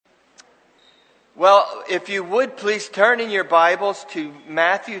Well, if you would please turn in your Bibles to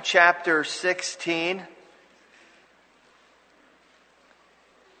Matthew chapter 16.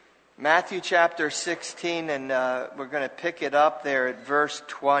 Matthew chapter 16, and we're going to pick it up there at verse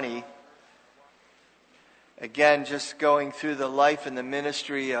 20. Again, just going through the life and the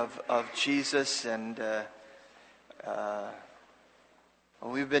ministry of Jesus, and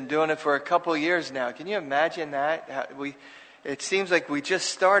we've been doing it for a couple years now. Can you imagine that? It seems like we just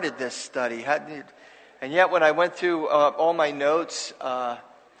started this study. And yet when I went through all my notes, I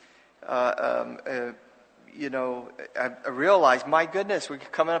realized, my goodness, we're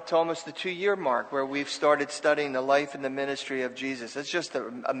coming up to almost the 2-year mark where we've started studying the life and the ministry of Jesus. It's just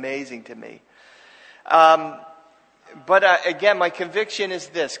amazing to me. But again, my conviction is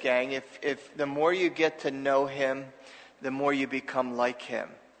this, gang. If the more you get to know Him, the more you become like Him.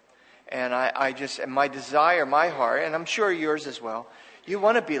 And and my desire, my heart, and I'm sure yours as well, you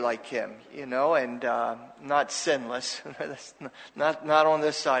want to be like Him, and not sinless, not on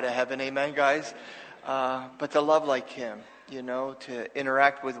this side of heaven, amen, guys? But to love like Him, to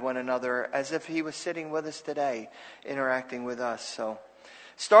interact with one another as if He was sitting with us today, interacting with us. So,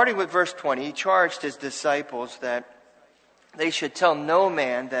 starting with verse 20, He charged His disciples that they should tell no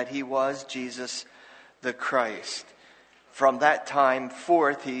man that He was Jesus the Christ. From that time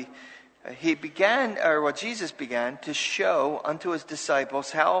forth, Jesus began to show unto His disciples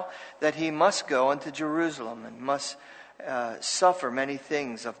how that He must go unto Jerusalem and must suffer many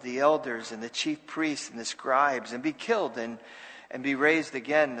things of the elders and the chief priests and the scribes, and be killed and be raised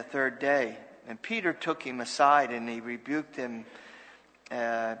again the third day. And Peter took Him aside, and he rebuked him,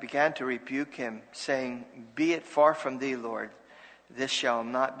 began to rebuke him, saying, Be it far from thee, Lord, this shall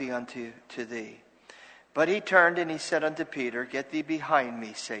not be unto thee. But he turned and he said unto Peter, Get thee behind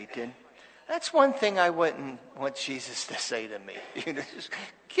me, Satan. That's one thing I wouldn't want Jesus to say to me. Just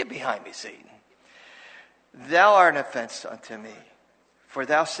get behind me, Satan. Thou art an offense unto me, for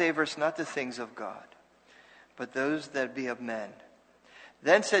thou savorest not the things of God, but those that be of men.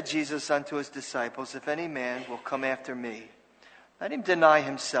 Then said Jesus unto His disciples, If any man will come after me, let him deny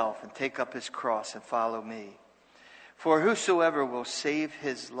himself and take up his cross and follow me. For whosoever will save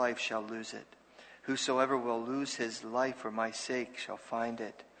his life shall lose it. Whosoever will lose his life for my sake shall find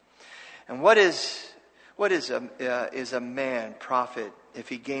it. And what is a man profit if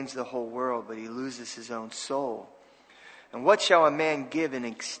he gains the whole world, but he loses his own soul? And what shall a man give in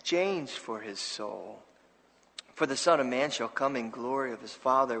exchange for his soul? For the Son of Man shall come in glory of his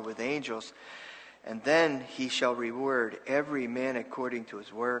Father with angels, and then he shall reward every man according to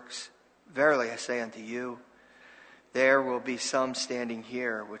his works. Verily I say unto you, there will be some standing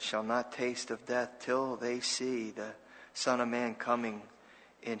here which shall not taste of death till they see the Son of Man coming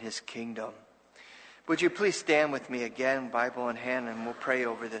in His kingdom. Would you please stand with me again, Bible in hand, and we'll pray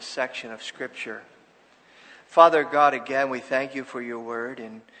over this section of Scripture. Father God, again, we thank You for Your word,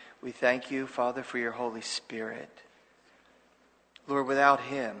 and we thank You, Father, for Your Holy Spirit. Lord, without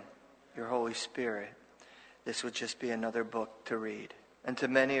Him, Your Holy Spirit, this would just be another book to read. And to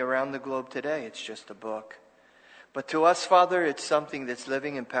many around the globe today, it's just a book. But to us, Father, it's something that's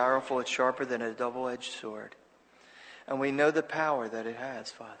living and powerful. It's sharper than a double-edged sword. And we know the power that it has,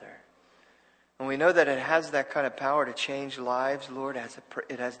 Father. And we know that it has that kind of power to change lives, Lord.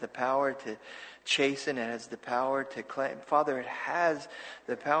 It has the power to chasten. It has the power to claim. Father, it has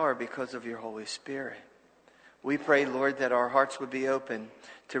the power because of Your Holy Spirit. We pray, Lord, that our hearts would be open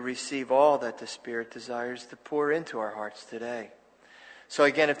to receive all that the Spirit desires to pour into our hearts today. So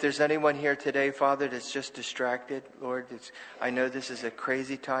again, if there's anyone here today, Father, that's just distracted, Lord, I know this is a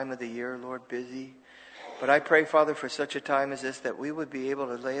crazy time of the year, Lord, busy. But I pray, Father, for such a time as this, that we would be able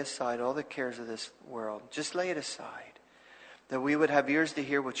to lay aside all the cares of this world. Just lay it aside. That we would have ears to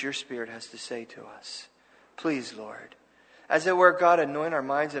hear what Your Spirit has to say to us. Please, Lord. As it were, God, anoint our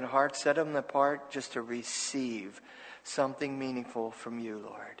minds and hearts, set them apart just to receive something meaningful from You,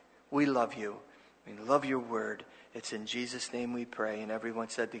 Lord. We love You. We love Your word. It's in Jesus' name we pray. And everyone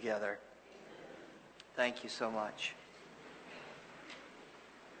said together, thank You so much.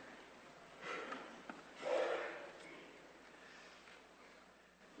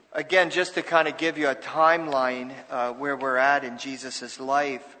 Again, just to kind of give you a timeline where we're at in Jesus'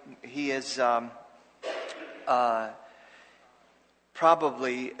 life, He is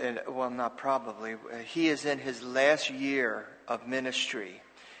He is in His last year of ministry.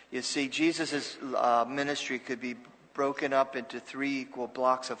 You see, Jesus' ministry could be broken up into 3 equal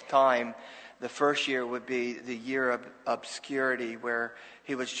blocks of time The first year would be the year of obscurity, where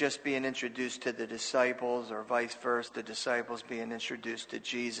he was just being introduced to the disciples, or vice versa, the disciples being introduced to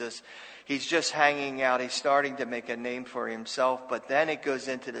Jesus. He's just hanging out. He's starting to make a name for himself. But then it goes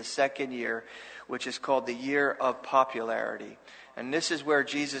into the second year, which is called the year of popularity. And this is where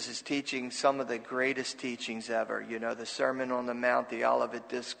Jesus is teaching some of the greatest teachings ever. You know, the Sermon on the Mount, the Olivet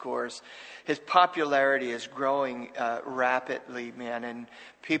Discourse. His popularity is growing rapidly, man. And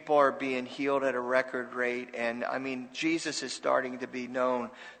people are being healed at a record rate. And, I mean, Jesus is starting to be known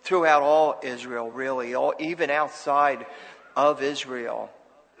throughout all Israel, really. Even outside of Israel.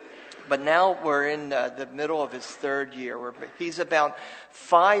 But now we're in the middle of his third year. He's about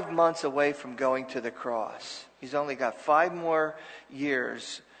 5 months away from going to the cross. He's only got 5 more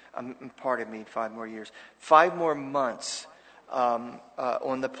years. 5 more years. 5 more months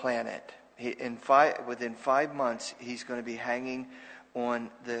on the planet. Within 5 months, he's going to be hanging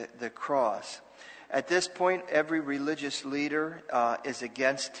on the cross. At this point, every religious leader is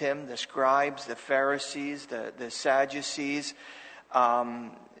against him. The scribes, the Pharisees, the Sadducees.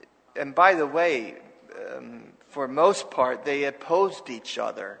 And by the way, for most part, they opposed each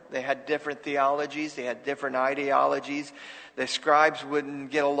other. They had different theologies. They had different ideologies. The scribes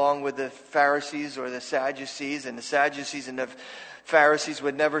wouldn't get along with the Pharisees or the Sadducees, and the Sadducees and the Pharisees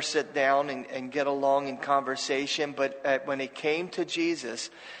would never sit down and get along in conversation. But when it came to Jesus,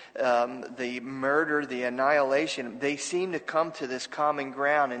 the murder, the annihilation, they seemed to come to this common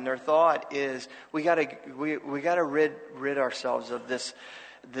ground. And their thought is, we got to rid ourselves of this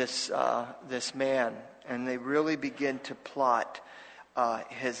man. And they really begin to plot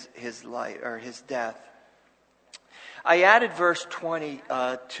his life, or his death. I added verse 20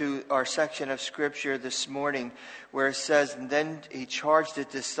 to our section of Scripture this morning, where it says, "And then he charged the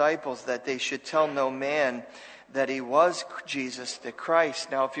disciples that they should tell no man that he was Jesus the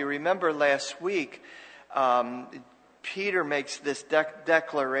Christ." Now, if you remember last week, Peter makes this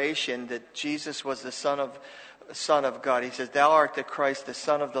declaration that Jesus was the Son of God. He says, "Thou art the Christ, the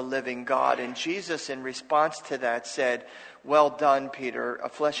Son of the living God." And Jesus, in response to that, said, "Well done, Peter.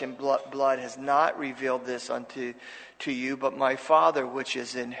 Flesh and blood has not revealed this unto you, but my Father which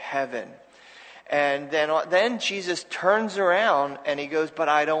is in heaven." And then Jesus turns around and he goes, "But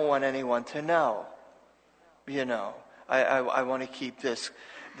I don't want anyone to know. You know, I want to keep this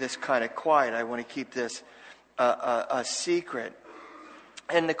kind of quiet. I want to keep this a secret."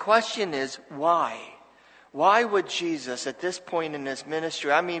 And the question is, why? Why would Jesus, at this point in his ministry,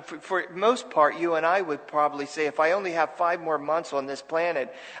 I mean, for most part, you and I would probably say, if I only have 5 more months on this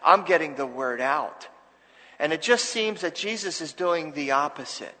planet, I'm getting the word out. And it just seems that Jesus is doing the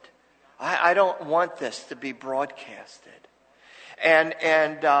opposite. I don't want this to be broadcasted. And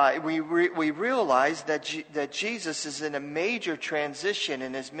we realize that Jesus is in a major transition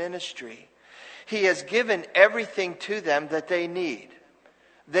in his ministry. He has given everything to them that they need.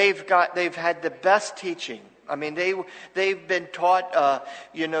 They've had the best teaching. I mean, they've been taught,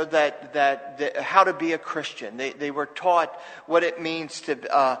 that how to be a Christian. They were taught what it means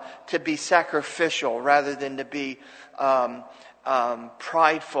to be sacrificial rather than to be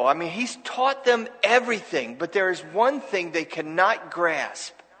prideful. I mean, he's taught them everything, but there is one thing they cannot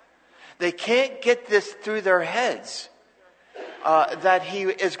grasp. They can't get this through their heads, that he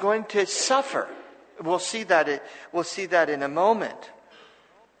is going to suffer. We'll see that in a moment.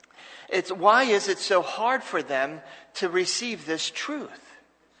 Why is it so hard for them to receive this truth?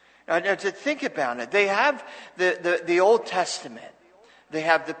 Now, to think about it, they have the Old Testament. They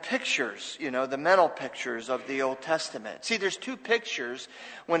have the pictures, the mental pictures of the Old Testament. See, there's 2 pictures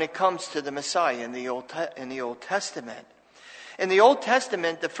when it comes to the Messiah in the Old Testament. In the Old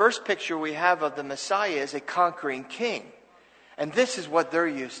Testament, the first picture we have of the Messiah is a conquering king. And this is what they're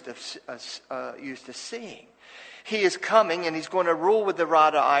used to seeing. He is coming and he's going to rule with the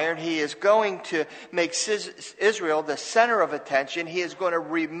rod of iron. He is going to make Israel the center of attention. He is going to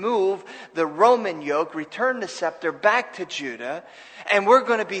remove the Roman yoke, return the scepter back to Judah. And we're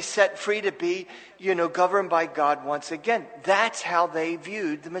going to be set free to be, governed by God once again. That's how they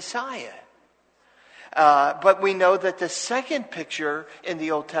viewed the Messiah. But we know that the second picture in the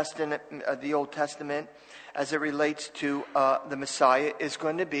Old Testament, as it relates to the Messiah, is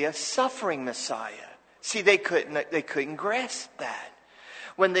going to be a suffering Messiah. See, they couldn't grasp that.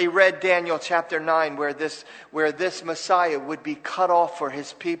 When they read Daniel chapter 9, where this Messiah would be cut off for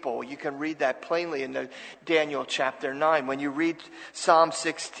his people, you can read that plainly in Daniel chapter 9. When you read Psalm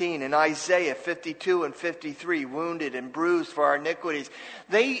 16 and Isaiah 52 and 53, wounded and bruised for our iniquities,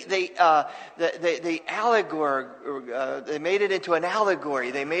 they made it into an allegory.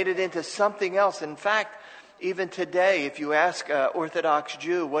 They made it into something else. In fact, Even today, if you ask an Orthodox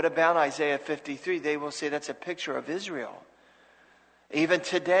Jew, what about Isaiah 53? They will say that's a picture of Israel. Even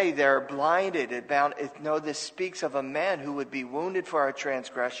today, they're blinded about it. No, this speaks of a man who would be wounded for our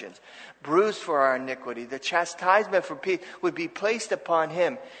transgressions, bruised for our iniquity. The chastisement for peace would be placed upon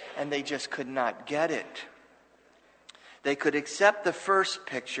him, and they just could not get it. They could accept the first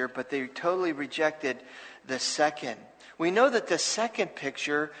picture, but they totally rejected the second. We know that the second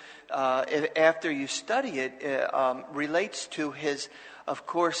picture, after you study it, relates to his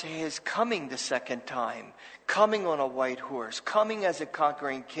coming the second time, coming on a white horse, coming as a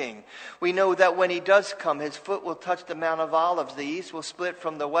conquering king. We know that when he does come, his foot will touch the Mount of Olives. The east will split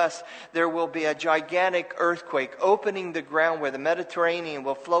from the west. There will be a gigantic earthquake opening the ground where the Mediterranean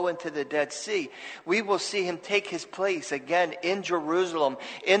will flow into the Dead Sea. We will see him take his place again in Jerusalem,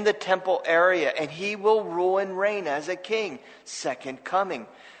 in the temple area, and he will rule and reign as a king. Second coming.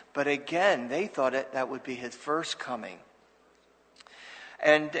 But again, they thought that would be his first coming.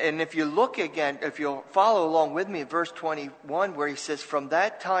 And if you look again, if you'll follow along with me in verse 21, where he says, from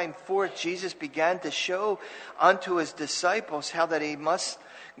that time forth, Jesus began to show unto his disciples how that he must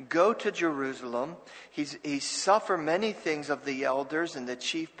go to Jerusalem. He suffer many things of the elders and the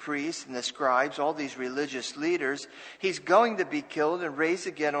chief priests and the scribes, all these religious leaders. He's going to be killed and raised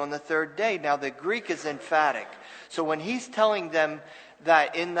again on the third day. Now the Greek is emphatic. So when he's telling them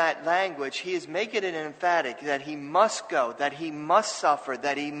that in that language, he is making it emphatic that he must go, that he must suffer,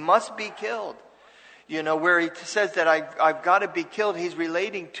 that he must be killed. You know, where he says that I've got to be killed, he's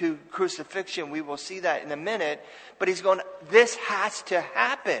relating to crucifixion. We will see that in a minute. But he's going, this has to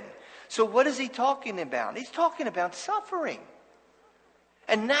happen. So what is he talking about? He's talking about suffering.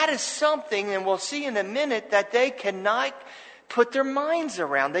 And that is something, and we'll see in a minute, that they cannot put their minds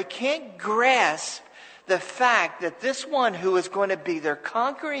around. They can't grasp the fact that this one who is going to be their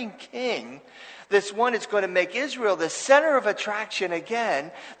conquering king, this one is going to make Israel the center of attraction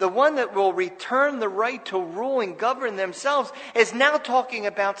again, the one that will return the right to rule and govern themselves, is now talking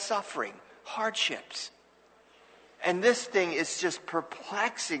about suffering, hardships. And this thing is just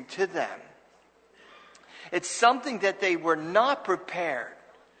perplexing to them. It's something that they were not prepared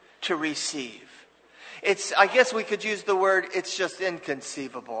to receive. I guess we could use the word, it's just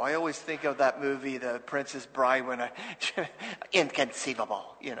inconceivable. I always think of that movie, The Princess Bride, when inconceivable.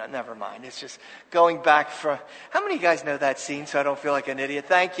 Never mind. It's just going back from, how many of you guys know that scene so I don't feel like an idiot?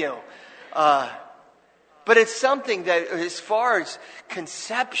 Thank you. But it's something that, as far as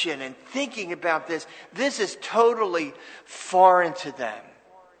conception and thinking about this is totally foreign to them.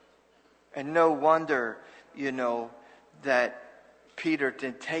 And no wonder, that Peter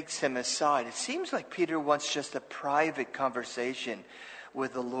then takes him aside. It seems like Peter wants just a private conversation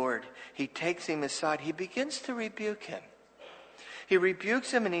with the Lord. He takes him aside. He begins to rebuke him. He rebukes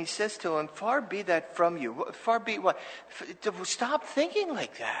him and he says to him, far be that from you. Far be what? Stop thinking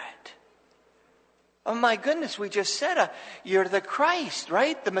like that. Oh my goodness, we just said you're the Christ,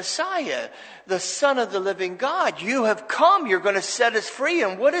 right? The Messiah, the Son of the living God. You have come, you're going to set us free.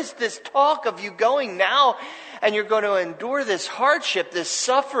 And what is this talk of you going now and you're going to endure this hardship, this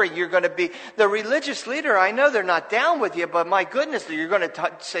suffering? You're going to be the religious leader. I know they're not down with you, but my goodness, you're going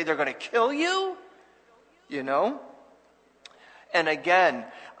to say they're going to kill you? And again,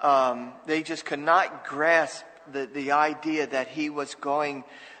 they just could not grasp the idea that he was going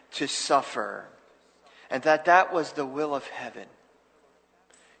to suffer. And that was the will of heaven.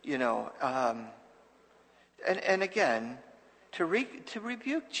 And again, to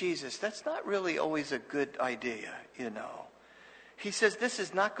rebuke Jesus, that's not really always a good idea, He says, this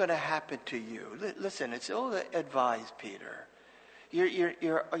is not going to happen to you. Listen, it's ill advised, Peter.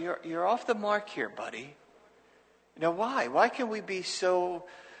 You're off the mark here, buddy. Why? Why can we be so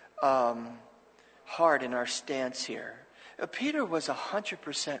hard in our stance here? Peter was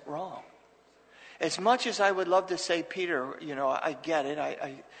 100% wrong. As much as I would love to say, Peter, I get it.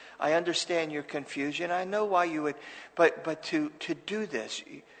 I understand your confusion. I know why you would. But to do this,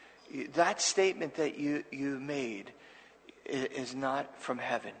 that statement that you made is not from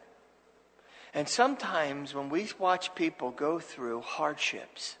heaven. And sometimes when we watch people go through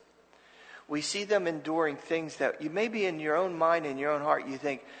hardships, we see them enduring things that you maybe in your own mind, in your own heart, you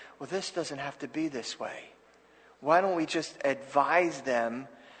think, well, this doesn't have to be this way. Why don't we just advise them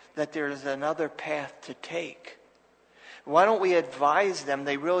that there's another path to take? Why don't we advise them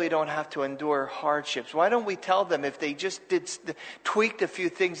they really don't have to endure hardships? Why don't we tell them if they just tweaked a few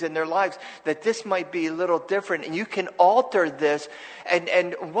things in their lives that this might be a little different and you can alter this?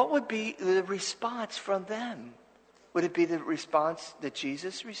 And what would be the response from them? Would it be the response that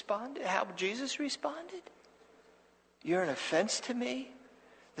Jesus responded? How Jesus responded? You're an offense to me?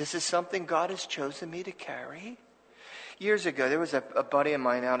 This is something God has chosen me to carry. Years ago, there was a buddy of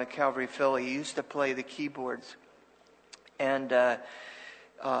mine out in Calvary, Philly. He used to play the keyboards. And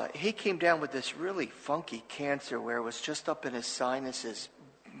he came down with this really funky cancer where it was just up in his sinuses.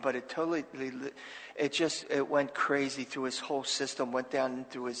 But it went crazy through his whole system, went down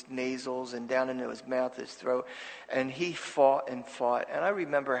through his nasals and down into his mouth, his throat. And he fought and fought. And I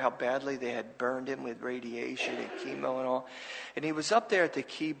remember how badly they had burned him with radiation and chemo and all. And he was up there at the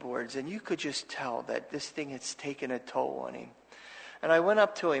keyboards, and you could just tell that this thing had taken a toll on him. And I went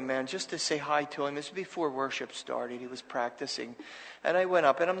up to him, man, just to say hi to him. This was before worship started. He was practicing. And I went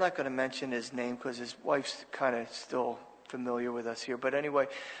up, and I'm not going to mention his name because his wife's kind of still familiar with us here. But anyway,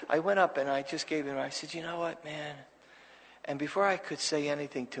 I went up and I just gave him, I said, you know what, man? And before I could say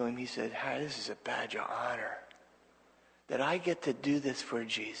anything to him, he said, hey, this is a badge of honor that I get to do this for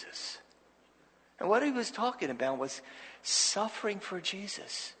Jesus. And what he was talking about was suffering for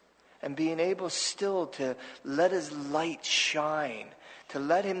Jesus and being able still to let his light shine, to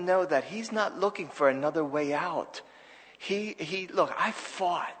let him know that he's not looking for another way out. Look, I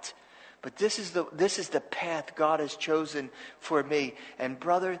fought. But this is the path God has chosen for me. And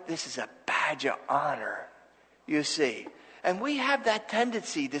brother, this is a badge of honor, you see. And we have that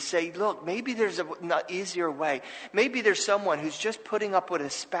tendency to say, look, maybe there's an easier way. Maybe there's someone who's just putting up with a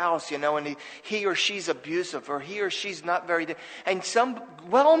spouse, and he or she's abusive, or he or she's not very... And some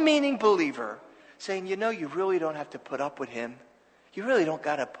well-meaning believer saying, you really don't have to put up with him. You really don't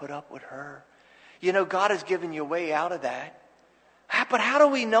got to put up with her. God has given you a way out of that. But how do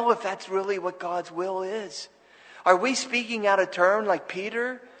we know if that's really what God's will is? Are we speaking out of turn like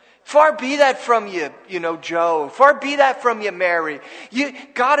Peter? Far be that from you, Joe. Far be that from you, Mary.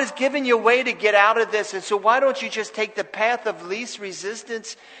 God has given you a way to get out of this. And so why don't you just take the path of least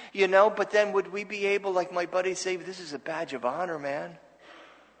resistance, But then would we be able, like my buddy say, this is a badge of honor, man.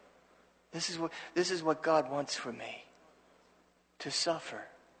 This is what God wants for me. To suffer.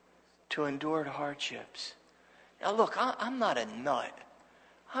 To endure hardships. Now look, I'm not a nut.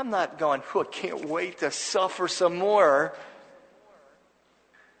 I'm not going, I can't wait to suffer some more.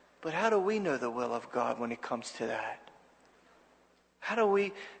 But how do we know the will of God when it comes to that? How do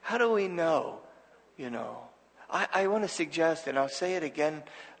we know, I want to suggest, and I'll say it again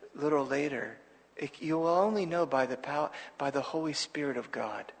a little later, you will only know by the Holy Spirit of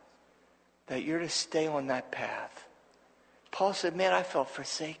God that you're to stay on that path. Paul said, man, I felt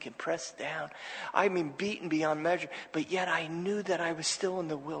forsaken, pressed down. Beaten beyond measure. But yet I knew that I was still in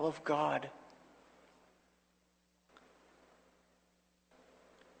the will of God.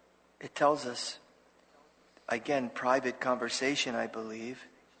 It tells us, again, private conversation, I believe.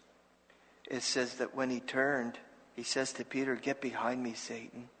 It says that when he turned, he says to Peter, get behind me,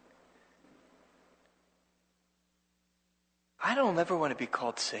 Satan. I don't ever want to be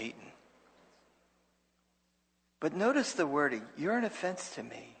called Satan. But notice the wording, you're an offense to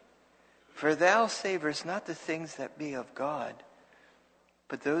me. For thou savorest not the things that be of God,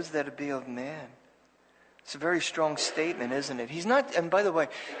 but those that be of man. It's a very strong statement, isn't it? He's not, and by the way,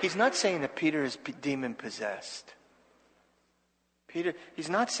 he's not saying that Peter is demon possessed. He's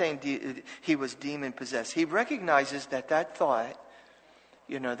not saying he was demon possessed. He recognizes that thought,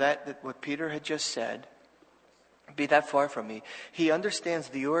 that what Peter had just said, be that far from me. He understands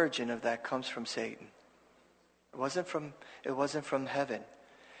the origin of that comes from Satan. It wasn't from heaven.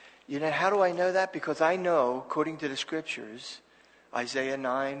 How do I know that? Because I know, according to the scriptures, Daniel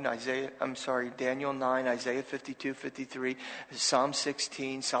 9, Isaiah 52, 53, Psalm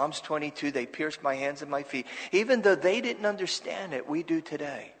 16, Psalms 22, they pierced my hands and my feet. Even though they didn't understand it, we do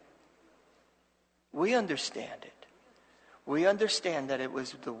today. We understand it. We understand that it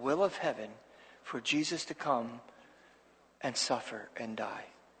was the will of heaven for Jesus to come and suffer and die.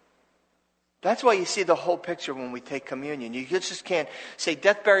 That's why you see the whole picture when we take communion. You just can't say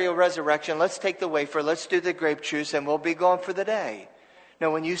death, burial, resurrection. Let's take the wafer. Let's do the grape juice and we'll be gone for the day.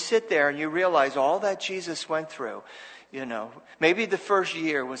 No, when you sit there and you realize all that Jesus went through, maybe the first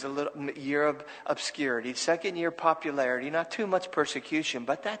year was a little year of obscurity. Second year, popularity. Not too much persecution.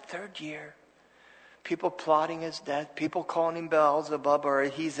 But that third year, people plotting his death, people calling him Beelzebub, or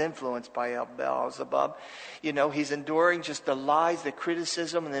he's influenced by Beelzebub. He's enduring just the lies, the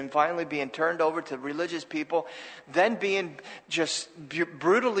criticism, and then finally being turned over to religious people, then being just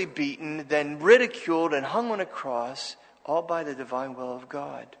brutally beaten, then ridiculed and hung on a cross, all by the divine will of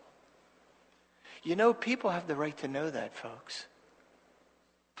God. People have the right to know that, folks.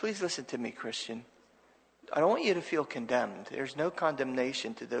 Please listen to me, Christian. I don't want you to feel condemned. There's no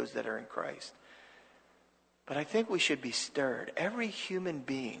condemnation to those that are in Christ. But I think we should be stirred. Every human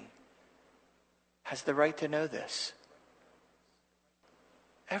being has the right to know this.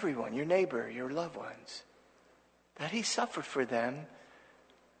 everyone, your neighbor, your loved ones, that he suffered for them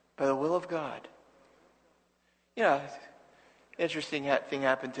by the will of God. You know, interesting thing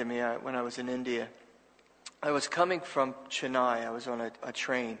happened to me when I was in India. I was coming from Chennai. I was on a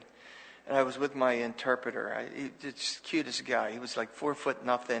train, and I was with my interpreter. He's the cutest guy. He was like 4 foot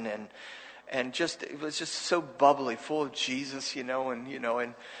nothing, and just it was just so bubbly, full of Jesus, and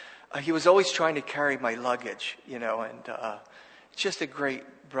he was always trying to carry my luggage, and just a great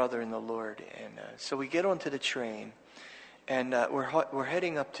brother in the Lord. And so we get onto the train, and we're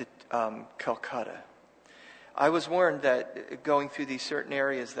heading up to Calcutta. I was warned that going through these certain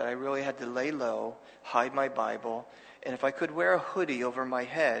areas that I really had to lay low, hide my Bible, and if I could wear a hoodie over my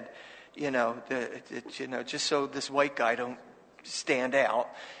head, just so this white guy don't stand out,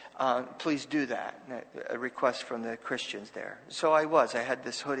 please do that. A request from the Christians there. So I had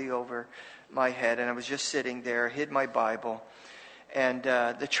this hoodie over my head, and I was just sitting there, hid my Bible, and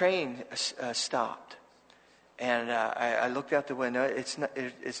the train stopped. And I looked out the window.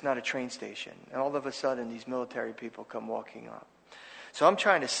 It's not a train station. And all of a sudden, these military people come walking up. So I'm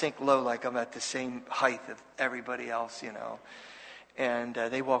trying to sink low like I'm at the same height of everybody else, And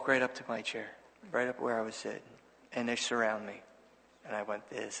they walk right up to my chair, right up where I was sitting. And they surround me. And I went,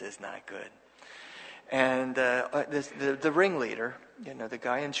 this is not good. And the ringleader, the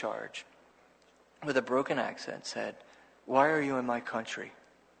guy in charge, with a broken accent said, "Why are you in my country?"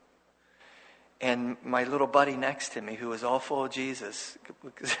 And my little buddy next to me, who was all full of Jesus,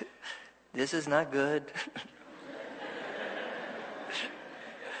 this is not good.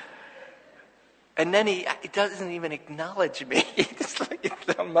 And then he doesn't even acknowledge me. It's like,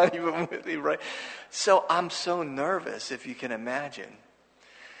 I'm not even with you, right? So I'm so nervous, if you can imagine.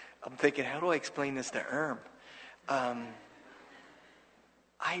 I'm thinking, how do I explain this to Erm? I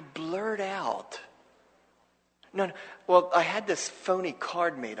blurt out. No. Well, I had this phony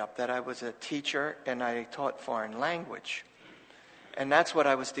card made up that I was a teacher and I taught foreign language. And that's what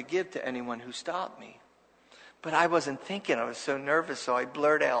I was to give to anyone who stopped me. But I wasn't thinking. I was so nervous, so I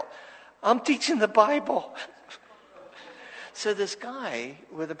blurt out, "I'm teaching the Bible." So this guy,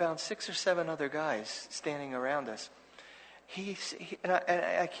 with about 6 or 7 other guys standing around us, and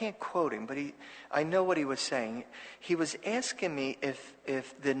I can't quote him, but I know what he was saying. He was asking me if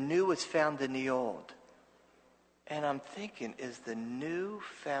the new was found in the old. And I'm thinking, is the new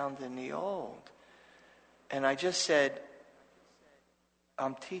found in the old? And I just said,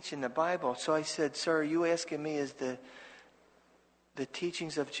 "I'm teaching the Bible." So I said, "Sir, are you asking me is the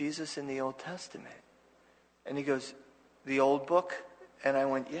teachings of Jesus in the Old Testament?" And he goes, "The old book?" And I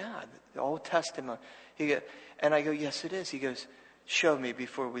went, "Yeah, the Old Testament." And I go, "Yes, it is." He goes, "Show me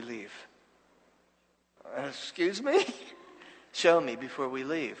before we leave." Excuse me? Show me before we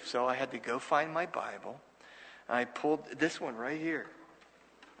leave. So I had to go find my Bible. I pulled this one right here.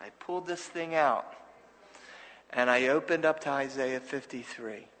 I pulled this thing out. And I opened up to Isaiah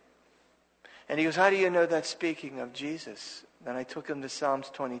 53. And he goes, "How do you know that's speaking of Jesus?" Then I took him to Psalms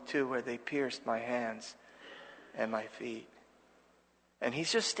 22, where they pierced my hands and my feet. And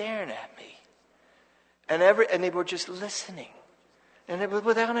he's just staring at me. And they were just listening. And it was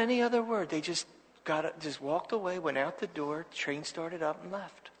without any other word. They just walked away, went out the door, train started up and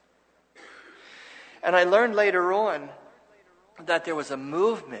left. And I learned later on that there was a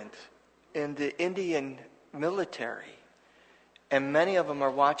movement in the Indian military. And many of them are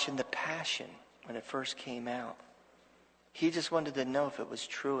watching The Passion when it first came out. He just wanted to know if it was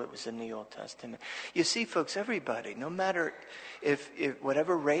true, it was in the Old Testament. You see, folks, everybody, no matter if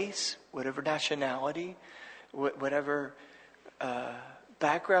whatever race, whatever nationality, whatever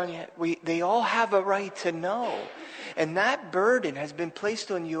background you have, they all have a right to know. And that burden has been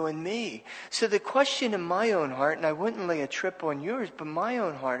placed on you and me. So the question in my own heart, and I wouldn't lay a trip on yours, but my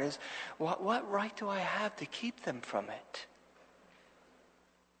own heart is, what right do I have to keep them from it?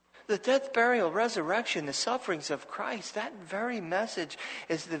 The death, burial, resurrection, the sufferings of Christ, that very message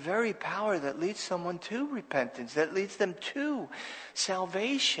is the very power that leads someone to repentance, that leads them to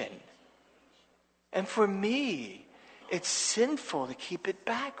salvation. And for me, it's sinful to keep it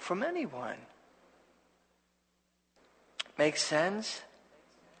back from anyone. Makes sense?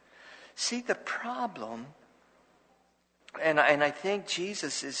 See, the problem, and I think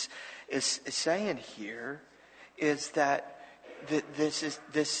Jesus is saying here, is that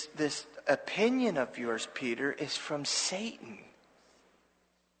this opinion of yours, Peter, is from Satan.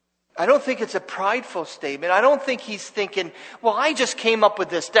 I don't think it's a prideful statement. I don't think he's thinking, well, I just came up with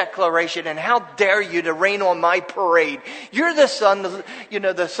this declaration, and how dare you to rain on my parade? You're the son,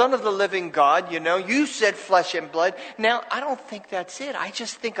 the son of the living God. You said flesh and blood. Now, I don't think that's it. I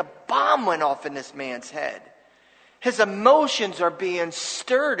just think a bomb went off in this man's head, His emotions are being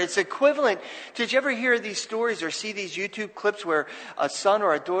stirred. It's equivalent. Did you ever hear these stories or see these YouTube clips where a son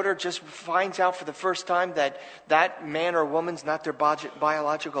or a daughter just finds out for the first time that that man or woman's not their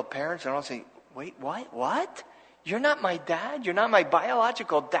biological parents? And I'll say, wait, what? What? You're not my dad? You're not my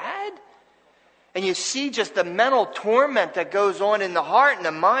biological dad? And you see just the mental torment that goes on in the heart and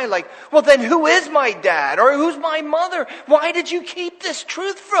the mind. Like, well, then who is my dad? Or who's my mother? Why did you keep this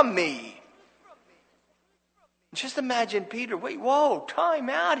truth from me? Just imagine Peter, wait, whoa, time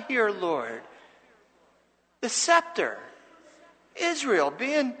out here, Lord. The scepter, Israel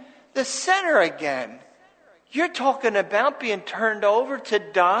being the center again. You're talking about being turned over to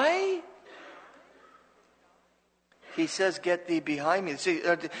die? He says, get thee behind me. See,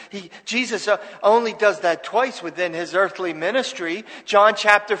 Jesus only does that twice within his earthly ministry. John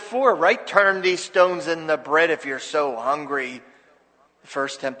chapter 4, right? Turn these stones into bread if you're so hungry.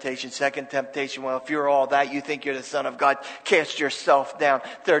 First temptation, second temptation, well, if you're all that, you think you're the Son of God, cast yourself down.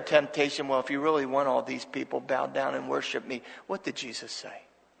 Third temptation, well, if you really want all these people, bow down and worship me. What did Jesus say?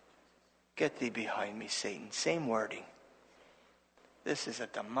 Get thee behind me, Satan. Same wording. This is a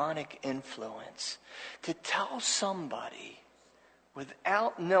demonic influence. To tell somebody,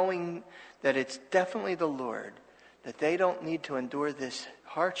 without knowing that it's definitely the Lord, that they don't need to endure this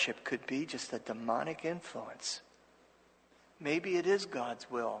hardship could be just a demonic influence. Maybe it is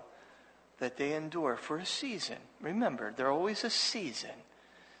God's will that they endure for a season. Remember, there's always a season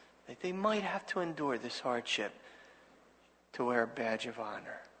that they might have to endure this hardship to wear a badge of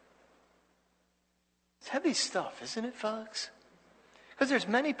honor. It's heavy stuff, isn't it, folks? Because there's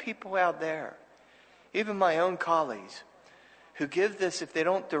many people out there, even my own colleagues, who give this, if they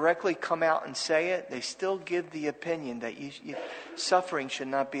don't directly come out and say it, they still give the opinion that suffering should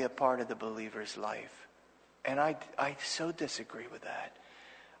not be a part of the believer's life. And I so disagree with that.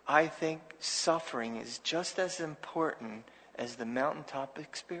 I think suffering is just as important as the mountaintop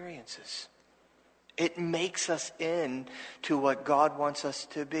experiences. It makes us into what God wants us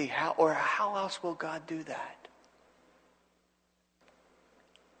to be. How else will God do that?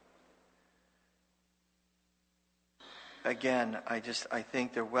 Again, I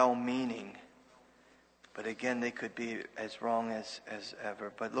think they're well-meaning. But again, they could be as wrong as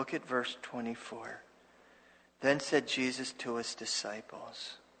ever. But look at verse 24. Then said Jesus to his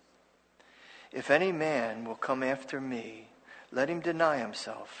disciples, if any man will come after me, let him deny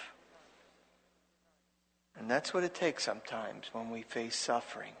himself. And that's what it takes sometimes when we face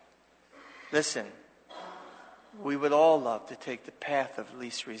suffering. Listen, we would all love to take the path of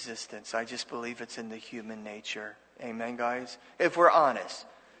least resistance. I just believe it's in the human nature. Amen, guys? If we're honest.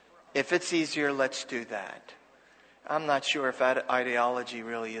 If it's easier, let's do that. I'm not sure if that ideology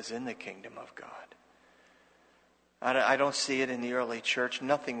really is in the kingdom of God. I don't see it in the early church.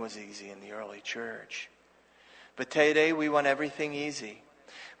 Nothing was easy in the early church. But today we want everything easy.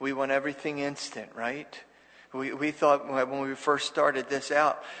 We want everything instant, right? We thought when we first started this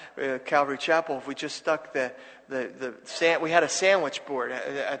out, Calvary Chapel, if we just stuck we had a sandwich board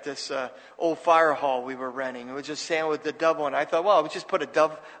at this old fire hall we were renting. It was just sandwich the dove on. I thought, well, we just put a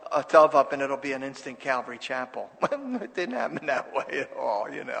dove up and it'll be an instant Calvary Chapel. It didn't happen that way at all,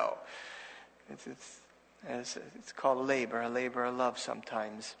 you know. It's called a labor of love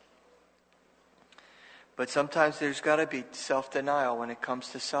sometimes. But sometimes there's got to be self-denial when it comes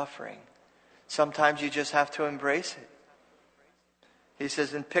to suffering. Sometimes you just have to embrace it. He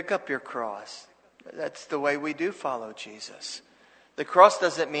says, and pick up your cross. That's the way we do follow Jesus. The cross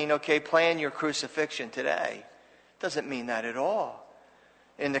doesn't mean, okay, plan your crucifixion today. It doesn't mean that at all.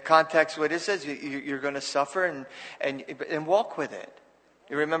 In the context, what it says, you're going to suffer and walk with it.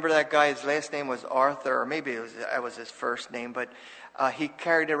 You remember that guy, his last name was Arthur, or maybe that was his first name, but he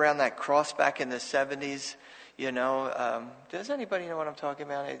carried around that cross back in the 70s. You know, does anybody know what I'm talking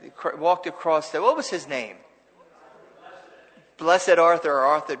about? He walked across what was his name? Blessed Arthur, or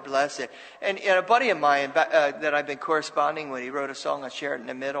Arthur Blessed. And a buddy of mine that I've been corresponding with, he wrote a song, I shared it in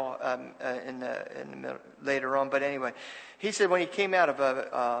the middle, later on. But anyway, he said when he came out of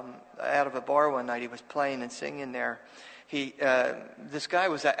a bar one night, he was playing and singing there. This guy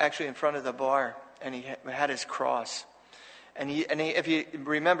was actually in front of the bar, and he had his cross. And he, if you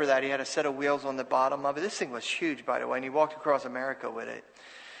remember that, he had a set of wheels on the bottom of it. This thing was huge, by the way, and he walked across America with it.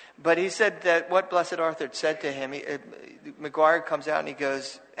 But he said that what Blessed Arthur had said to him, McGuire comes out and he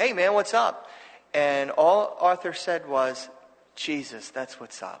goes, hey man, what's up? And all Arthur said was, Jesus, that's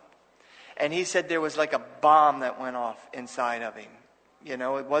what's up. And he said there was like a bomb that went off inside of him. You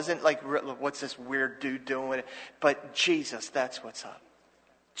know, it wasn't like, what's this weird dude doing with it? But Jesus, that's what's up.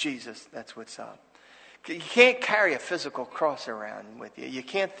 Jesus, that's what's up. You can't carry a physical cross around with you. You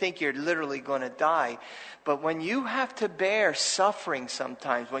can't think you're literally going to die. But when you have to bear suffering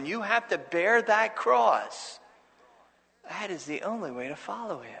sometimes, when you have to bear that cross, that is the only way to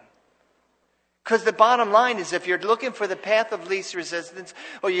follow him. Because the bottom line is, if you're looking for the path of least resistance,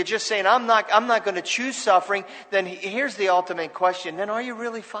 or you're just saying, I'm not going to choose suffering, then here's the ultimate question. Then are you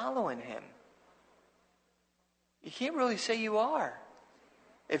really following him? You can't really say you are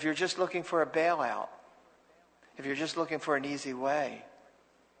if you're just looking for a bailout. If you're just looking for an easy way.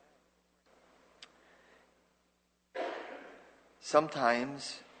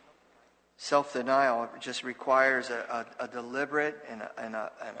 Sometimes self-denial just requires a deliberate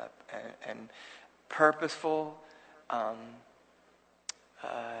and purposeful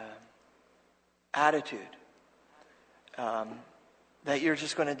attitude that you're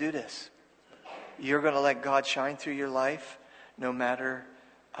just going to do this. You're going to let God shine through your life no matter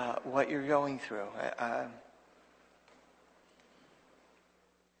what you're going through.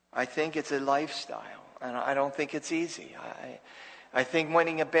 I think it's a lifestyle, and I don't think it's easy. I think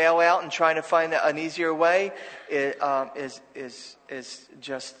wanting a bailout and trying to find an easier way is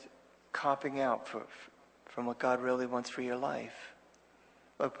just copping out from what God really wants for your life.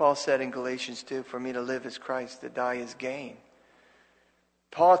 Like Paul said in Galatians 2, for me to live is Christ, to die is gain.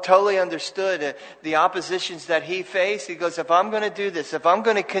 Paul totally understood the oppositions that he faced. He goes, if I'm going to do this, if I'm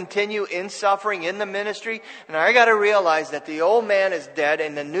going to continue in suffering in the ministry, and I got to realize that the old man is dead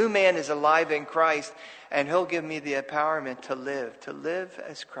and the new man is alive in Christ, and he'll give me the empowerment to live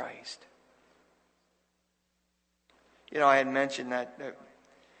as Christ. You know, I had mentioned that,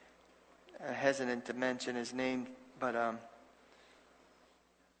 hesitant to mention his name, but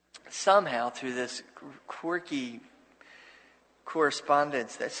somehow through this quirky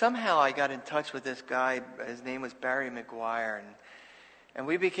correspondence, that somehow I got in touch with this guy. His name was Barry McGuire, and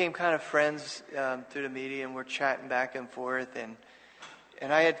we became kind of friends through the media, and we're chatting back and forth, and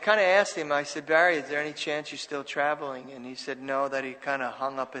I had kind of asked him, I said, Barry, is there any chance you're still traveling? And he said no, that he kind of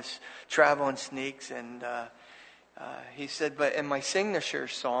hung up his traveling sneaks, and he said, but in my signature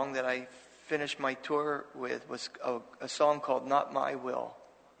song that I finished my tour with was a song called Not My Will,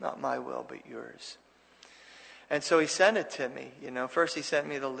 but Yours. And so he sent it to me. You know, first he sent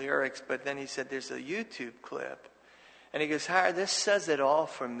me the lyrics, but then he said, there's a YouTube clip. And he goes, Howard, this says it all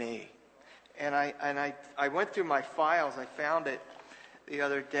for me. And I went through my files. I found it the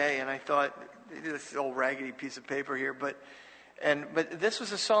other day, and I thought, this old raggedy piece of paper here, but this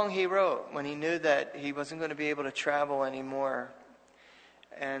was a song he wrote when he knew that he wasn't going to be able to travel anymore.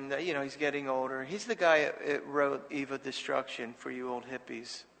 And, he's getting older. He's the guy that wrote Eve of Destruction for you old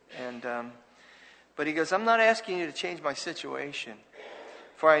hippies. And but he goes, I'm not asking you to change my situation,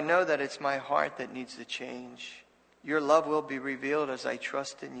 for I know that it's my heart that needs to change. Your love will be revealed as I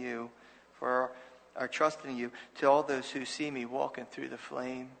trust in you, for our trust in you to all those who see me walking through the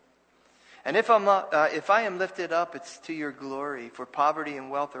flame. And if I am lifted up, it's to your glory, for poverty and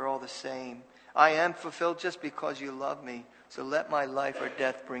wealth are all the same. I am fulfilled just because you love me, so let my life or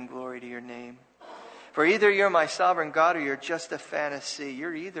death bring glory to your name. For either you're my sovereign God or you're just a fantasy.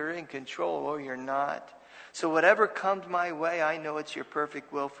 You're either in control or you're not. So whatever comes my way, I know it's your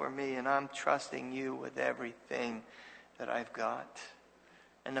perfect will for me, and I'm trusting you with everything that I've got.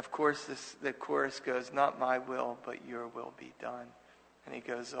 And of course, the chorus goes, not my will, but your will be done. And he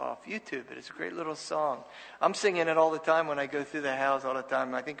goes off. YouTube it. It's a great little song. I'm singing it all the time when I go through the house all the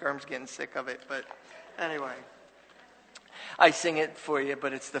time. I think Erm's getting sick of it. But anyway, I sing it for you,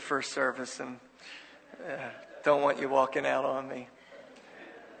 but it's the first service, and don't want you walking out on me.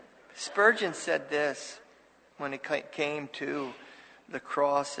 Spurgeon said this when it came to the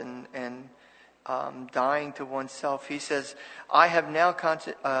cross and dying to oneself. He says, I have now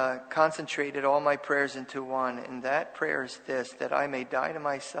concentrated all my prayers into one, and that prayer is this, that I may die to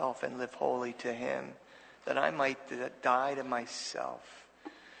myself and live wholly to him, that I might die to myself.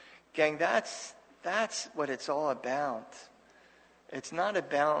 Gang, that's what it's all about. It's not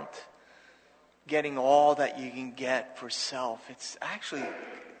about getting all that you can get for self. It's actually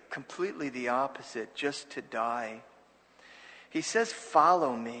completely the opposite, just to die. He says,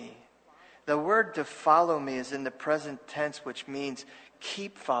 follow me. The word to follow me is in the present tense, which means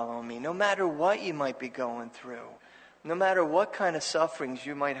keep following me. No matter what you might be going through, no matter what kind of sufferings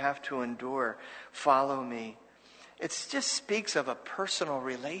you might have to endure, follow me. It just speaks of a personal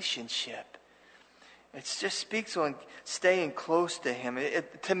relationship. It just speaks on staying close to him.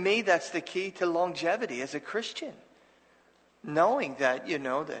 To me, that's the key to longevity as a Christian. Knowing that,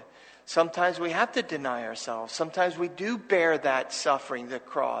 that sometimes we have to deny ourselves. Sometimes we do bear that suffering, the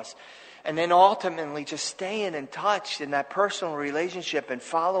cross. And then ultimately just staying in touch in that personal relationship and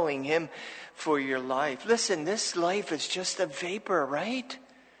following Him for your life. Listen, this life is just a vapor, right?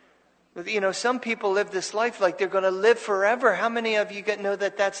 Some people live this life like they're going to live forever. How many of you know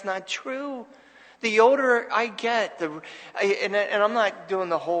that that's not true? The older I get, and I'm not doing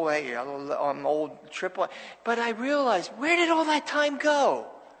the whole way, I'm old triple, but I realize, where did all that time go?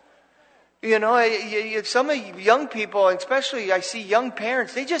 Some of you young people, especially I see young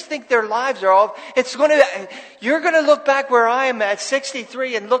parents, they just think their lives are all, you're going to look back where I am at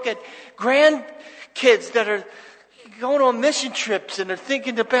 63 and look at grandkids that are going on mission trips and are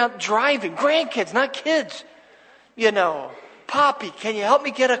thinking about driving. Grandkids, not kids. Poppy, can you help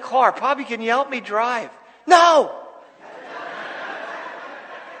me get a car? Poppy, can you help me drive? No!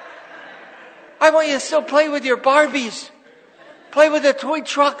 I want you to still play with your Barbies. Play with the toy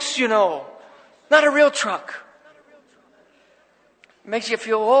trucks, Not a real truck. It makes you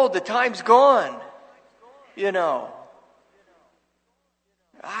feel old. The time's gone. It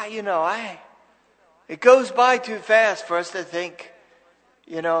goes by too fast for us to think,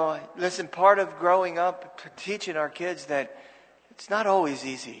 listen, part of growing up, teaching our kids that it's not always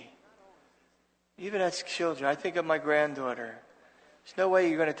easy. Even as children, I think of my granddaughter. There's no way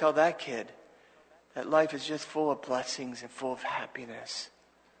you're going to tell that kid that life is just full of blessings and full of happiness.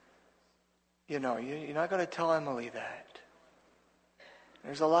 You're not going to tell Emily that.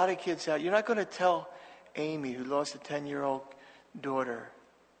 There's a lot of kids out. You're not going to tell Amy, who lost a 10-year-old daughter,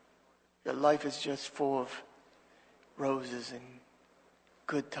 that life is just full of roses and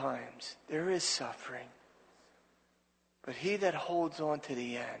good times. There is suffering. But he that holds on to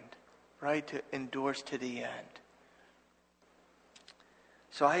the end, right, endures to the end.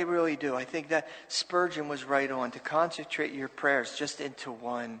 So I really do. I think that Spurgeon was right on, to concentrate your prayers just into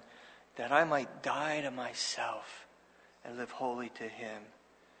one, that I might die to myself and live wholly to Him.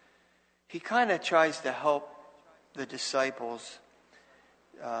 He kind of tries to help the disciples,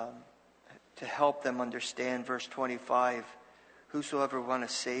 to help them understand verse 25, whosoever want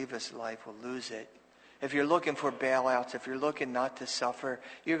to save his life will lose it. If you're looking for bailouts, if you're looking not to suffer,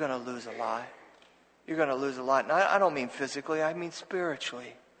 you're going to lose a lot. You're going to lose a lot. And I don't mean physically, I mean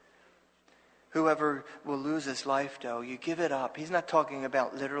spiritually. Whoever will lose his life, though, you give it up. He's not talking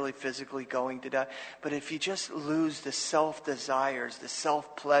about literally physically going to die. But if you just lose the self-desires, the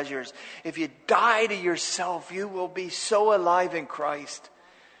self-pleasures, if you die to yourself, you will be so alive in Christ.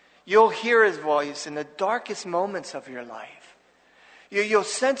 You'll hear His voice in the darkest moments of your life. You'll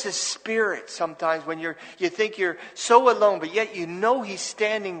sense His Spirit sometimes when you think you're so alone, but yet He's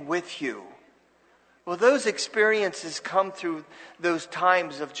standing with you. Well, those experiences come through those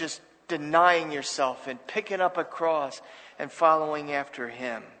times of just denying yourself and picking up a cross and following after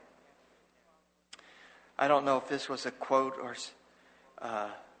Him. I don't know if this was a quote or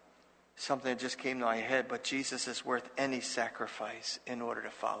something that just came to my head, but Jesus is worth any sacrifice in order to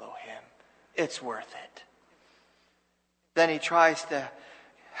follow Him. It's worth it. Then he tries to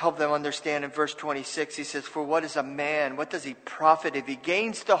help them understand in verse 26. He says, for what is a man? What does he profit if he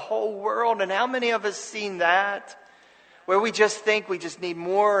gains the whole world? And how many of us seen that? Where we just think we just need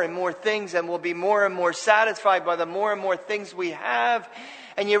more and more things, and we'll be more and more satisfied by the more and more things we have.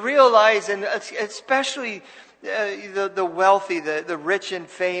 And you realize, and especially the wealthy, the rich and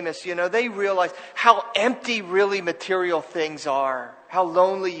famous, they realize how empty really material things are. How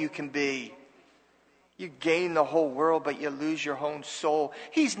lonely you can be. You gain the whole world, but you lose your own soul.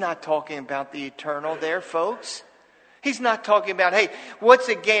 He's not talking about the eternal there, folks. He's not talking about, hey, what's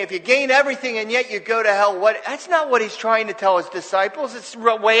a gain? If you gain everything and yet you go to hell, what? That's not what He's trying to tell His disciples. It's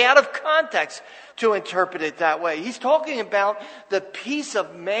way out of context to interpret it that way. He's talking about the peace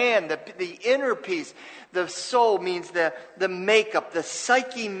of man, the inner peace. The soul means the makeup, the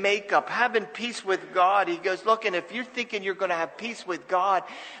psyche makeup, having peace with God. He goes, look, and if you're thinking you're going to have peace with God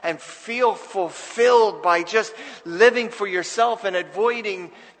and feel fulfilled by just living for yourself and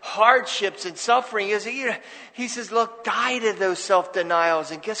avoiding hardships and suffering, he says, look, die to those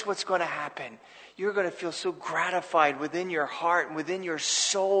self-denials, and guess what's going to happen? You're going to feel so gratified within your heart and within your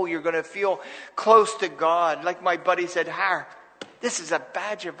soul. You're going to feel close to God. Like my buddy said, this is a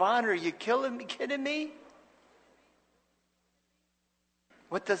badge of honor. Are you kidding me?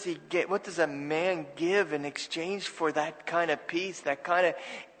 What does he get? What does a man give in exchange for that kind of peace, that kind of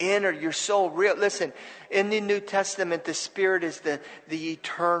inner, your soul real? Listen, in the New Testament, the Spirit is the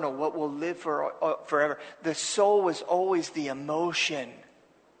eternal, what will live forever. The soul is always the emotion,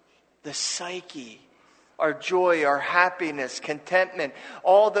 the psyche, our joy, our happiness, contentment,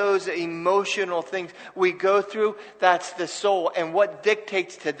 all those emotional things we go through, that's the soul. And what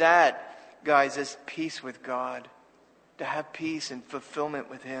dictates to that, guys, is peace with God. To have peace and fulfillment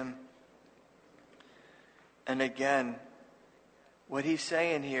with Him. And again, what he's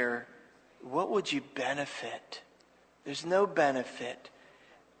saying here, what would you benefit? There's no benefit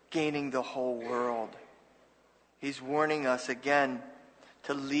gaining the whole world. He's warning us again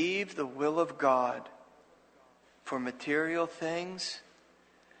to leave the will of God for material things.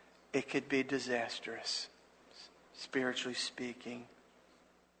 It could be disastrous, spiritually speaking.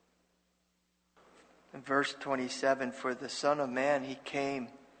 In verse 27, for the Son of Man, he came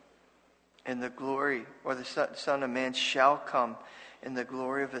in the glory, or the Son of Man shall come in the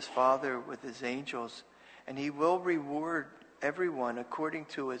glory of his Father with his angels, and he will reward everyone according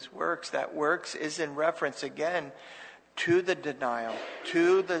to his works. That works is in reference again to the denial,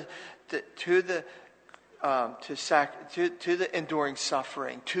 to the enduring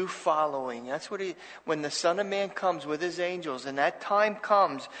suffering, to following. That's what when the Son of Man comes with his angels, and that time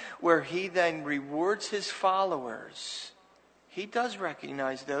comes where he then rewards his followers. He does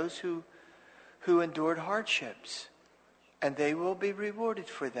recognize those who endured hardships, and they will be rewarded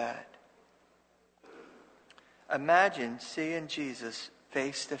for that. Imagine seeing Jesus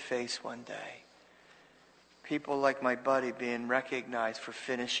face to face one day. People like my buddy being recognized for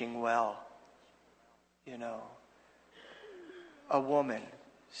finishing well. You know, a woman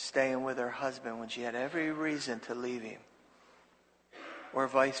staying with her husband when she had every reason to leave him. Or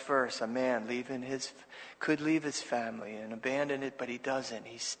vice versa, a man could leave his family and abandon it, but he doesn't.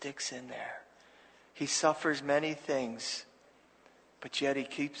 He sticks in there. He suffers many things, but yet he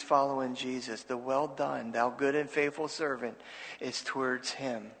keeps following Jesus. The well done, thou good and faithful servant, is towards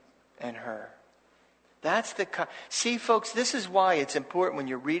him and her. See, folks, this is why it's important when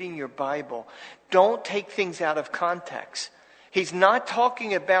you're reading your Bible. Don't take things out of context. He's not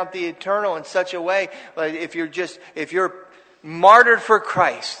talking about the eternal in such a way, like if you're martyred for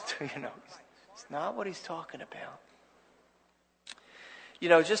Christ, it's not what he's talking about.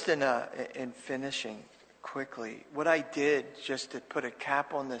 Just in finishing quickly, what I did just to put a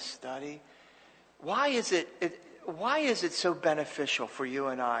cap on this study, why is it so beneficial for you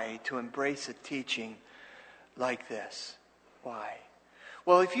and I to embrace a teaching like this? Why?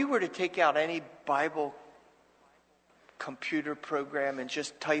 Well, if you were to take out any Bible computer program and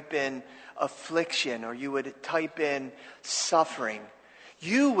just type in affliction, or you would type in suffering,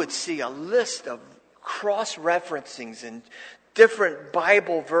 you would see a list of cross-referencings and different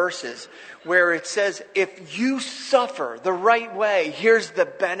Bible verses where it says, if you suffer the right way, here's the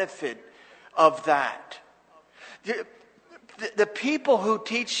benefit of that. The people who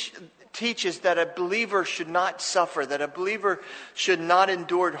teaches that a believer should not suffer, that a believer should not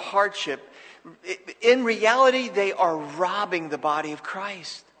endure hardship, in reality, they are robbing the body of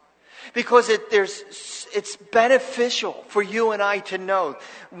Christ. Because it's beneficial for you and I to know.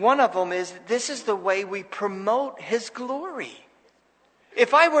 One of them is, this is the way we promote his glory.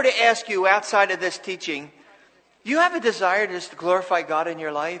 If I were to ask you outside of this teaching, you have a desire to just glorify God in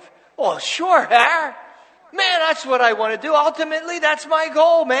your life? Well, sure, man, that's what I want to do. Ultimately, that's my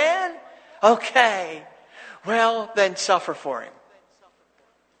goal, man. Okay. Well, then suffer for him.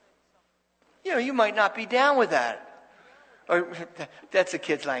 You might not be down with that. Or that's a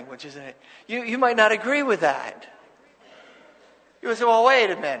kid's language, isn't it? You might not agree with that. You would say, well,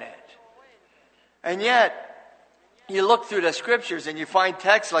 wait a minute. And yet, you look through the scriptures and you find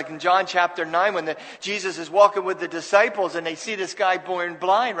texts like in John chapter 9 when Jesus is walking with the disciples and they see this guy born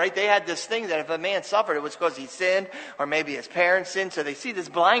blind, right? They had this thing that if a man suffered, it was because he sinned or maybe his parents sinned. So they see this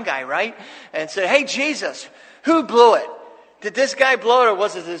blind guy, right? And say, hey, Jesus, who blew it? Did this guy blow it or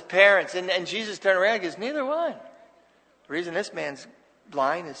was it his parents? And Jesus turned around and goes, neither one. The reason this man's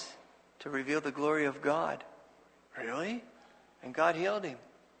blind is to reveal the glory of God. Really? And God healed him.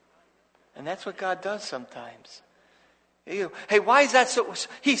 And that's what God does sometimes. Hey, why is that so?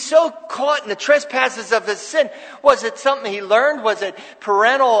 He's so caught in the trespasses of his sin. Was it something he learned? Was it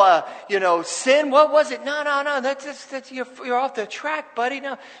parental, sin? What was it? No. That's you're off the track, buddy.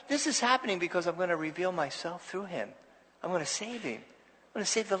 No, this is happening because I'm going to reveal myself through him. I'm going to save him. I'm going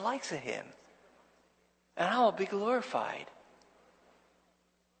to save the likes of him. And I will be glorified.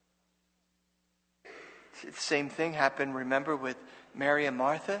 The same thing happened, remember, with Mary and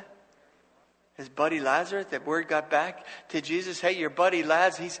Martha? His buddy Lazarus, that word got back to Jesus. Hey, your buddy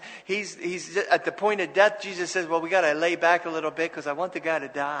Lazarus, he's at the point of death. Jesus says, well, we got to lay back a little bit because I want the guy to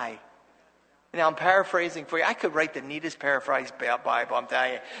die. Now, I'm paraphrasing for you. I could write the neatest paraphrase Bible, I'm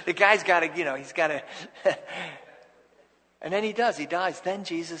telling you. The guy's got to, he's got to. And then he does. He dies. Then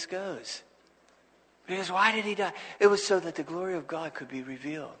Jesus goes. But he goes, why did he die? It was so that the glory of God could be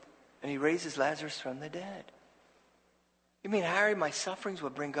revealed. And he raises Lazarus from the dead. You mean, Harry, my sufferings will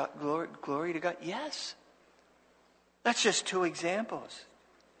bring God, glory to God? Yes. That's just two examples.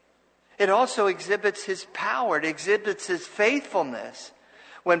 It also exhibits his power. It exhibits his faithfulness.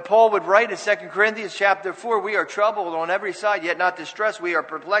 When Paul would write in 2 Corinthians chapter 4, we are troubled on every side, yet not distressed. We are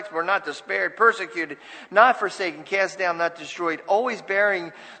perplexed, we're not despaired, persecuted, not forsaken, cast down, not destroyed, always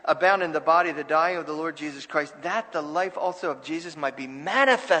bearing abound in the body the dying of the Lord Jesus Christ, that the life also of Jesus might be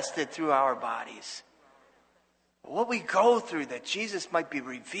manifested through our bodies. What we go through, that Jesus might be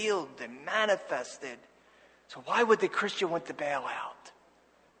revealed and manifested. So why would the Christian want to bail out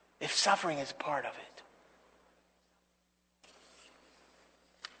if suffering is a part of it?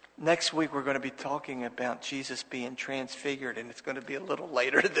 Next week, we're going to be talking about Jesus being transfigured, and it's going to be a little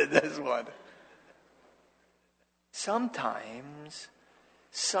later than this one. Sometimes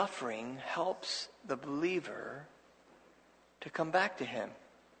suffering helps the believer to come back to him.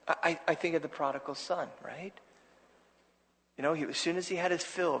 I think of the prodigal son, right? You know, as soon as he had his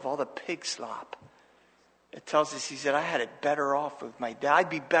fill of all the pig slop, it tells us, he said, I had it better off with my dad. I'd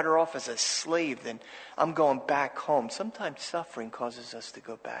be better off as a slave than I'm going back home. Sometimes suffering causes us to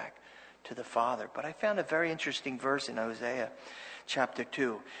go back to the Father. But I found a very interesting verse in Hosea chapter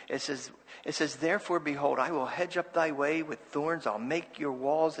 2. It says, therefore, behold, I will hedge up thy way with thorns. I'll make your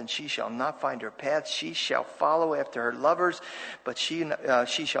walls, and she shall not find her path. She shall follow after her lovers, but she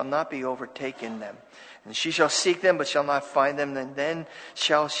shall not be overtaken them. And she shall seek them, but shall not find them. And then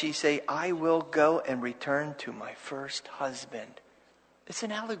shall she say, I will go and return to my first husband. It's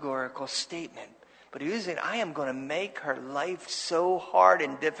an allegorical statement. But he was saying, I am going to make her life so hard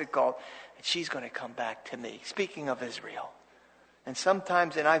and difficult that she's going to come back to me. Speaking of Israel. And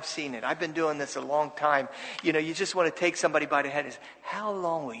sometimes, and I've seen it, I've been doing this a long time. You know, you just want to take somebody by the head and say, how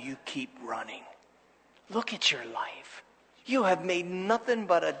long will you keep running? Look at your life. You have made nothing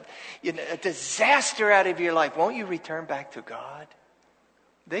but a disaster out of your life. Won't you return back to God?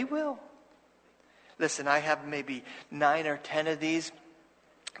 They will. Listen, I have maybe 9 or 10 of these,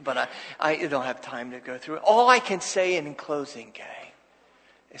 but I don't have time to go through it. All I can say in closing, gang,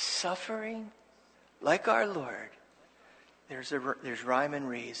 is suffering like our Lord. There's rhyme and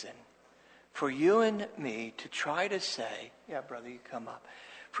reason. For you and me to try to say, yeah, brother, you come up.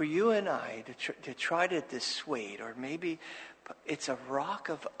 For you and I to try to dissuade, or maybe it's a rock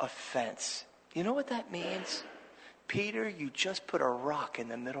of offense. You know what that means? Peter, you just put a rock in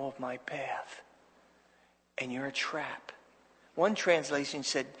the middle of my path. And you're a trap. One translation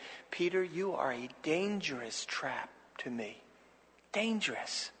said, Peter, you are a dangerous trap to me.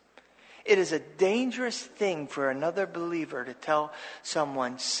 Dangerous. It is a dangerous thing for another believer to tell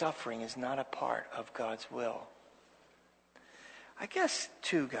someone suffering is not a part of God's will. I guess,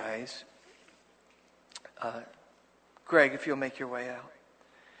 too, guys, Greg, if you'll make your way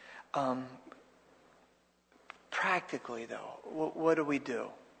out. Practically, though, what do we do?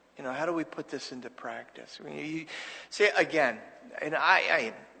 You know, how do we put this into practice? I mean, you see, again, and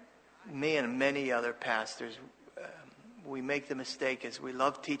me and many other pastors, we make the mistake as we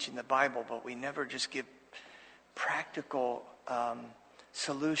love teaching the Bible, but we never just give practical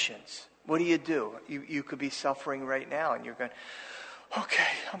solutions. What do? You could be suffering right now, and you're going, okay,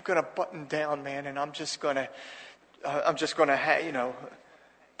 I'm going to button down, man, and I'm just going to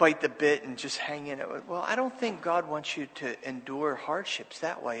bite the bit and just hang in it. Well, I don't think God wants you to endure hardships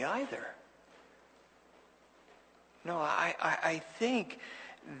that way either. No, I think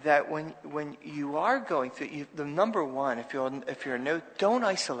that when you are going through, the number one, if you're new, don't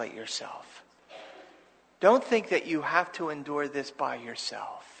isolate yourself. Don't think that you have to endure this by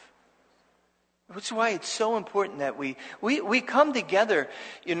yourself. Which is why it's so important that we come together,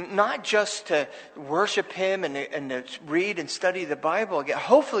 not just to worship Him and to read and study the Bible.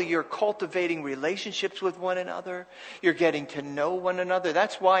 Hopefully you're cultivating relationships with one another. You're getting to know one another.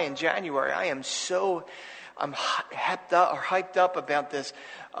 That's why in January I'm hyped up about this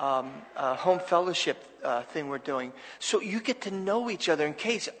home fellowship thing we're doing. So you get to know each other in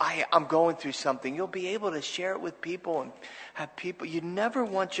case I'm going through something. You'll be able to share it with people and have people. You never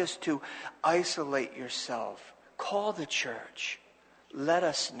want just to isolate yourself. Call the church. Let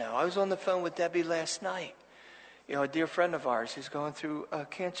us know. I was on the phone with Debbie last night. You know, a dear friend of ours who's going through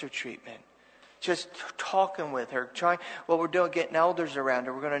cancer treatment. Just talking with her, what we're doing, getting elders around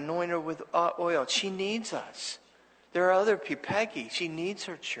her. We're going to anoint her with oil. She needs us. There are other people. Peggy, she needs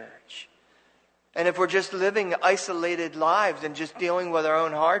her church. And if we're just living isolated lives and just dealing with our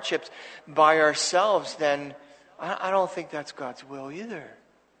own hardships by ourselves, then I don't think that's God's will either.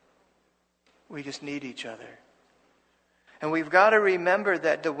 We just need each other. And we've got to remember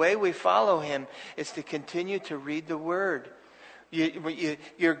that the way we follow Him is to continue to read the Word.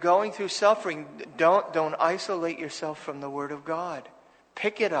 You're going through suffering. Don't isolate yourself from the Word of God.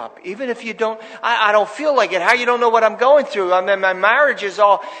 Pick it up. Even if you don't, I don't feel like it. How you don't know what I'm going through? I mean, my marriage is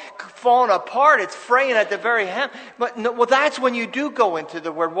all falling apart. It's fraying at the very hem. But no, well, that's when you do go into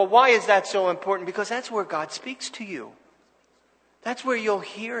the Word. Well, why is that so important? Because that's where God speaks to you. That's where you'll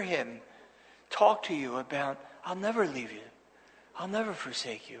hear Him talk to you about, I'll never leave you. I'll never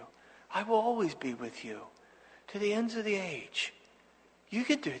forsake you. I will always be with you to the ends of the age. You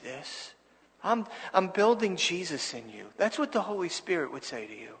can do this. I'm building Jesus in you. That's what the Holy Spirit would say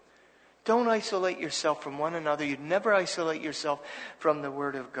to you. Don't isolate yourself from one another. You'd never isolate yourself from the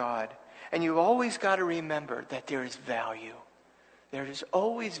Word of God. And you've always got to remember that there is value. There is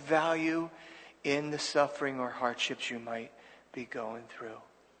always value in the suffering or hardships you might be going through.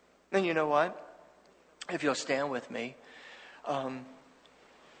 And you know what? If you'll stand with me,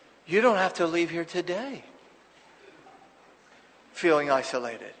 you don't have to leave here today feeling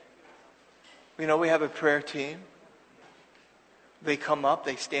isolated. You know, we have a prayer team. They come up,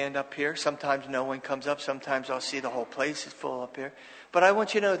 they stand up here. Sometimes no one comes up. Sometimes I'll see the whole place is full up here. But I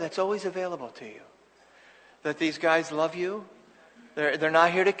want you to know that's always available to you. That these guys love you. They're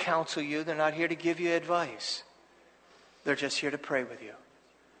not here to counsel you. They're not here to give you advice. They're just here to pray with you.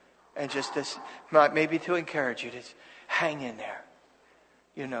 And just this, maybe to encourage you to hang in there.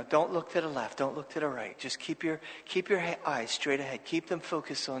 You know, don't look to the left. Don't look to the right. Just keep your eyes straight ahead. Keep them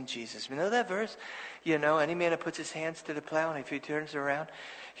focused on Jesus. You know that verse? You know, any man that puts his hands to the plow and if he turns around,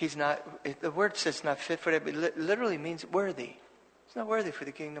 he's not, the word says not fit for that, but it literally means worthy. It's not worthy for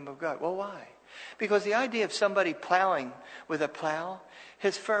the kingdom of God. Well, why? Because the idea of somebody plowing with a plow,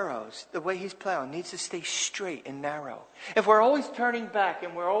 his furrows, the way he's plowing, needs to stay straight and narrow. If we're always turning back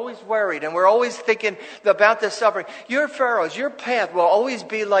and we're always worried and we're always thinking about the suffering, your furrows, your path will always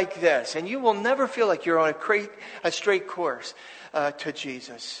be like this. And you will never feel like you're on a straight course to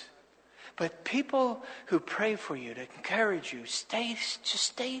Jesus. But people who pray for you, to encourage you, stay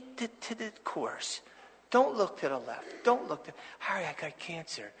to the course. Don't look to the left. Don't look to, Harry, I got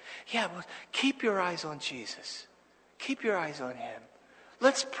cancer. Yeah, well, keep your eyes on Jesus. Keep your eyes on Him.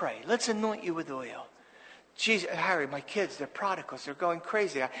 Let's pray. Let's anoint you with oil. Jesus, Harry, my kids, they're prodigals. They're going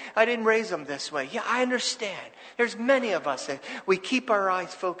crazy. I didn't raise them this way. Yeah, I understand. There's many of us that we keep our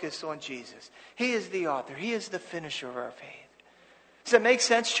eyes focused on Jesus. He is the author. He is the finisher of our faith. Does that make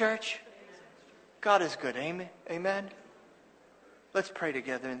sense, church? God is good. Amen. Amen. Let's pray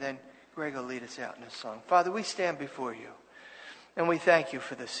together and then Greg will lead us out in a song. Father, we stand before you and we thank you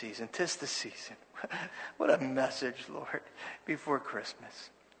for this season. 'Tis the season. What a message, Lord, before Christmas.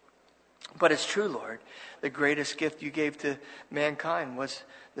 But it's true, Lord. The greatest gift you gave to mankind was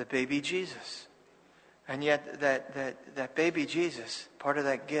the baby Jesus. And yet that baby Jesus, part of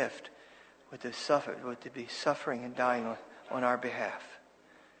that gift, would to be suffering and dying on our behalf.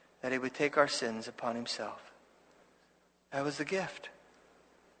 That He would take our sins upon Himself. That was the gift.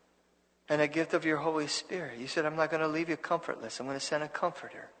 And a gift of your Holy Spirit. You said, I'm not going to leave you comfortless. I'm going to send a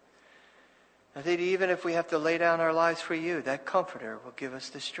comforter. I think even if we have to lay down our lives for you, that comforter will give us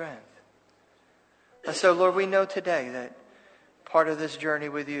the strength. And so, Lord, we know today that part of this journey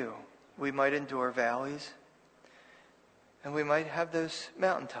with you, we might endure valleys. And we might have those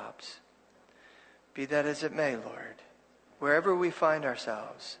mountaintops. Be that as it may, Lord. Wherever we find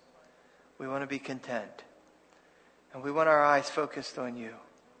ourselves, we want to be content. And we want our eyes focused on you.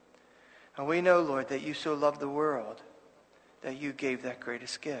 And we know, Lord, that you so loved the world that you gave that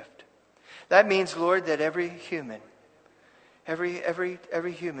greatest gift. That means, Lord, that every human that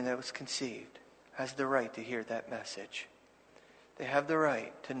was conceived has the right to hear that message. They have the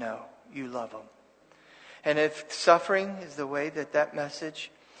right to know you love them. And if suffering is the way that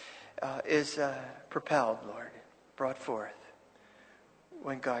message is propelled, Lord, brought forth,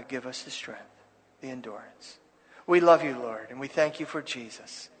 when God give us the strength, the endurance. We love you, Lord, and we thank you for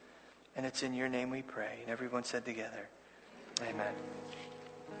Jesus. And it's in your name we pray. And everyone said together, amen.